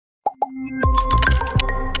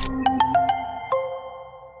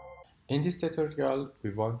In this tutorial, we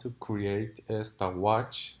want to create a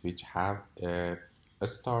stopwatch which have a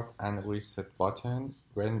start and reset button.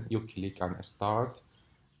 When you click on start,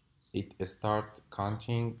 it starts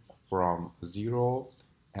counting from 0,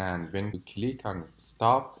 and when you click on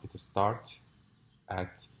stop, it starts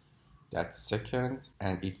at that second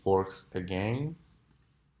and it works again.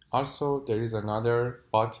 Also, there is another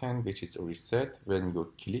button which is reset. When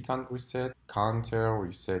you click on reset, counter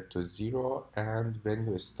reset to 0, and when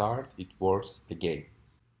you start, it works again.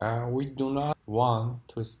 We do not want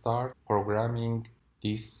to start programming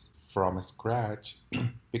this from scratch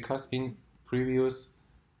because in previous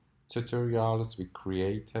tutorials we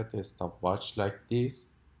created a stopwatch like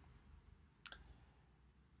this.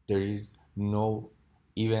 There is no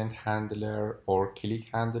event handler or click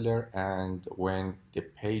handler, and when the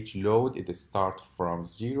page load, it starts from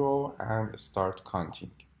 0 and start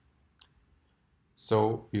counting.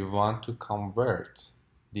 So we want to convert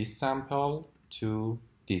this sample to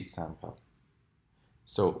this sample.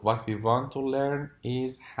 So what we want to learn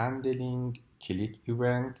is handling click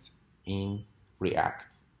events in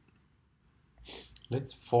React.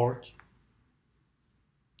 Let's fork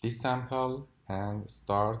this sample and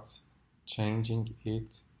start changing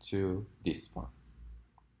it to this one.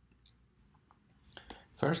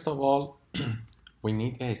 First of all, we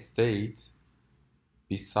need a state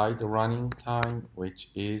beside the running time, which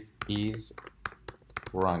is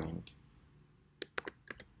running,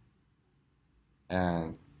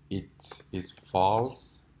 and it is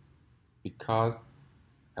false because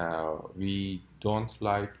we don't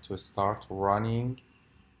like to start running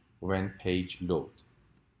when page load.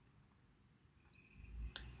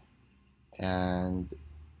 And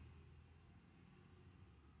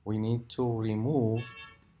we need to remove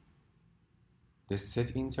the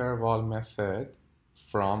setInterval method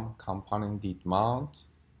from componentDidMount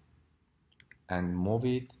and move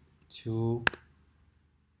it to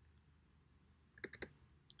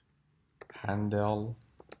handle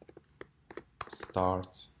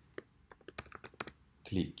start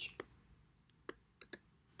click.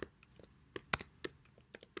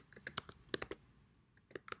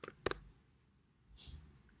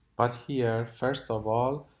 But here, first of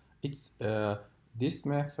all, it's this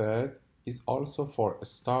method is also for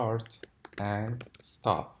start and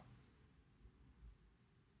stop.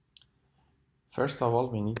 First of all,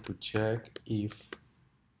 we need to check if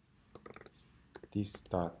this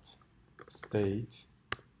dot state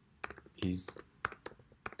is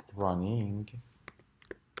running.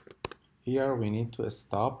 Here we need to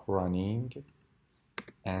stop running,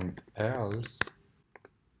 and else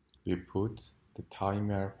we put the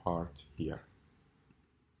timer part here.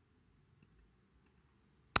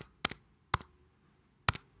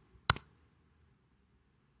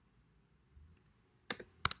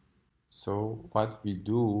 So what we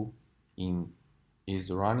do in is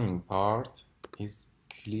running part is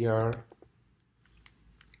clear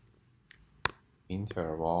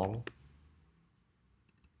interval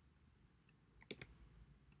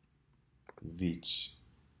which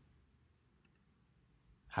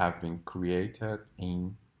have been created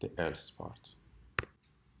in the else part.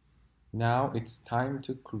 Now it's time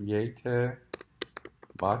to create a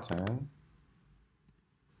button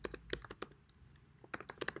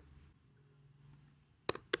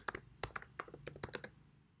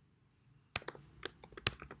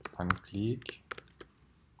on click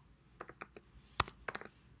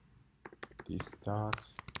this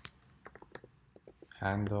dot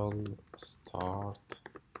handle start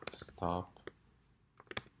stop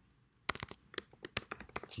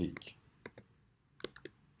click,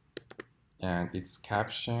 and its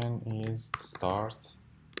caption is start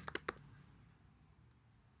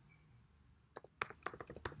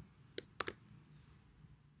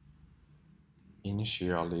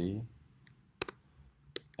initially,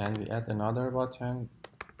 and we add another button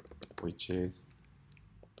which is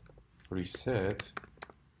reset,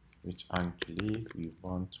 which on click we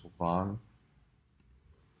want to run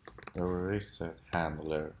the reset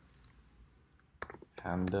handler,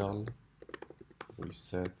 handle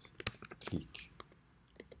reset click.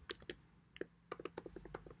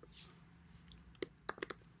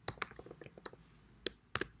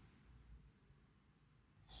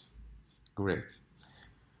 Great.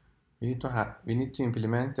 We need to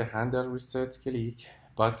implement the handle reset click,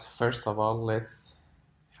 but first of all let's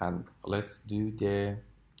do the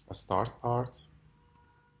start part.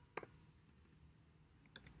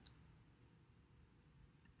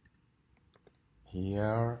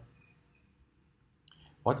 Here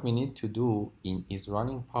what we need to do is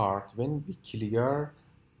running part, when we clear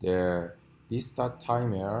this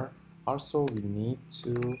timer, Also, we need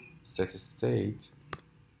to set state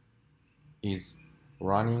is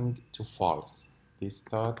running to false. This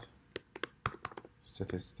dot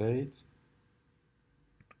set state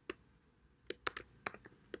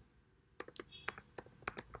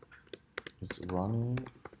is running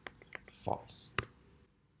false.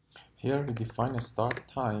 Here we define a start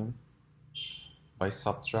time by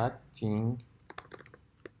subtracting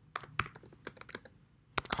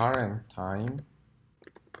current time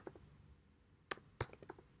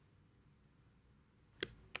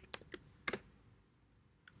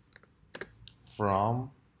from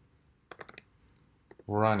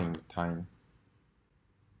running time.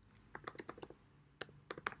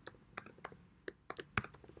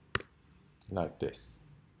 Like this.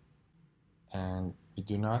 And we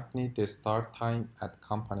do not need the start time at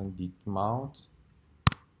componentDidMount,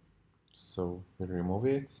 so we remove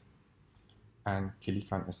it and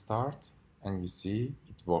click on start, and you see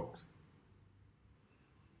it work.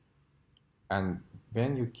 And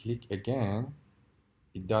when you click again,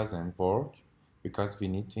 it doesn't work because we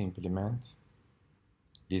need to implement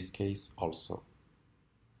this case also.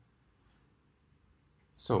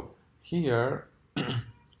 So here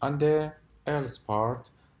on the else part,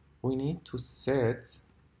 we need to set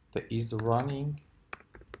the is running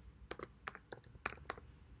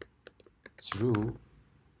true,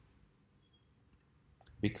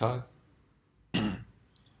 because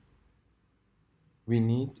we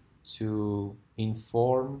need to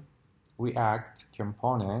inform React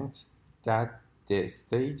component that the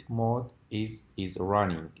state mode is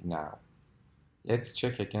running now. Let's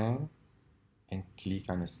check again and click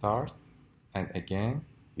on start, and again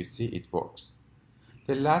you see it works.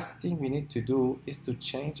 The last thing we need to do is to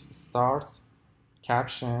change start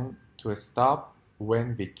caption to a stop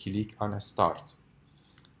when we click on a start.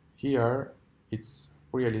 Here it's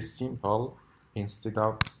really simple. Instead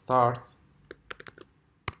of start,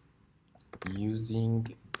 using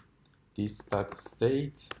this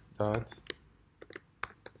state that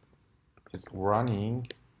is running,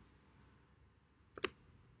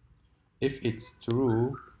 if it's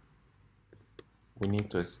true we need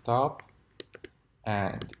to stop,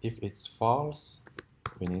 and if it's false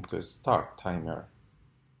we need to start timer.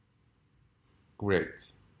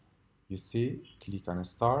 Great. You see, click on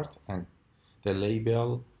start and the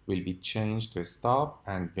label will be changed to stop,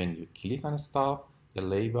 and when you click on stop the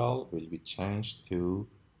label will be changed to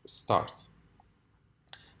start.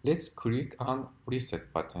 Let's click on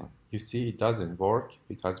reset button. You see it doesn't work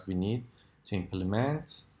because we need to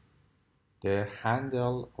implement the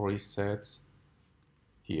handle reset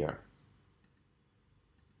here.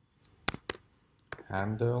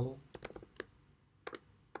 Handle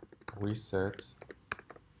reset,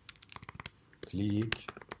 click,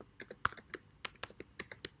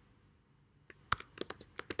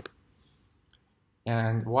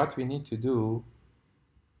 and what we need to do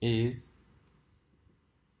is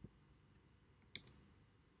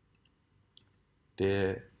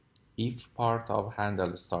the if part of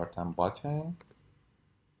handle start and button,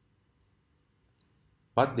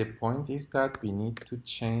 but the point is that we need to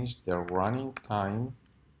change the running time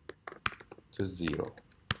to 0.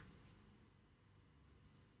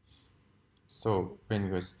 So when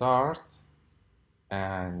you start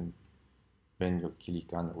and when you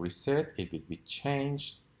click on reset, it will be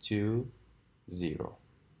changed to 0.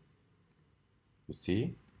 You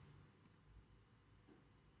see?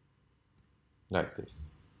 Like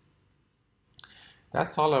this.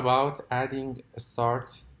 That's all about adding a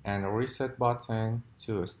start and a reset button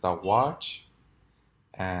to a stopwatch,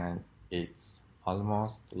 and it's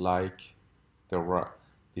almost like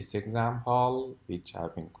this example which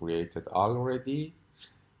have been created already,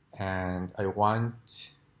 and I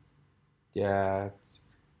want that,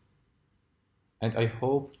 and I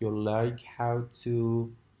hope you like how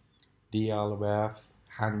to deal with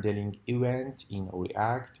handling event in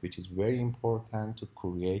React, which is very important to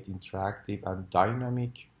create interactive and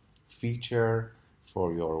dynamic feature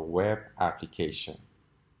for your web application.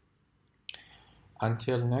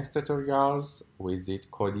 Until next tutorials,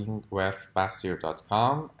 visit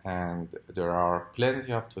codingwithbasir.com, and there are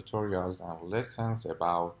plenty of tutorials and lessons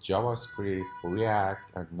about JavaScript,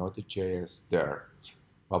 React, and Node.js there.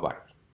 Bye-bye.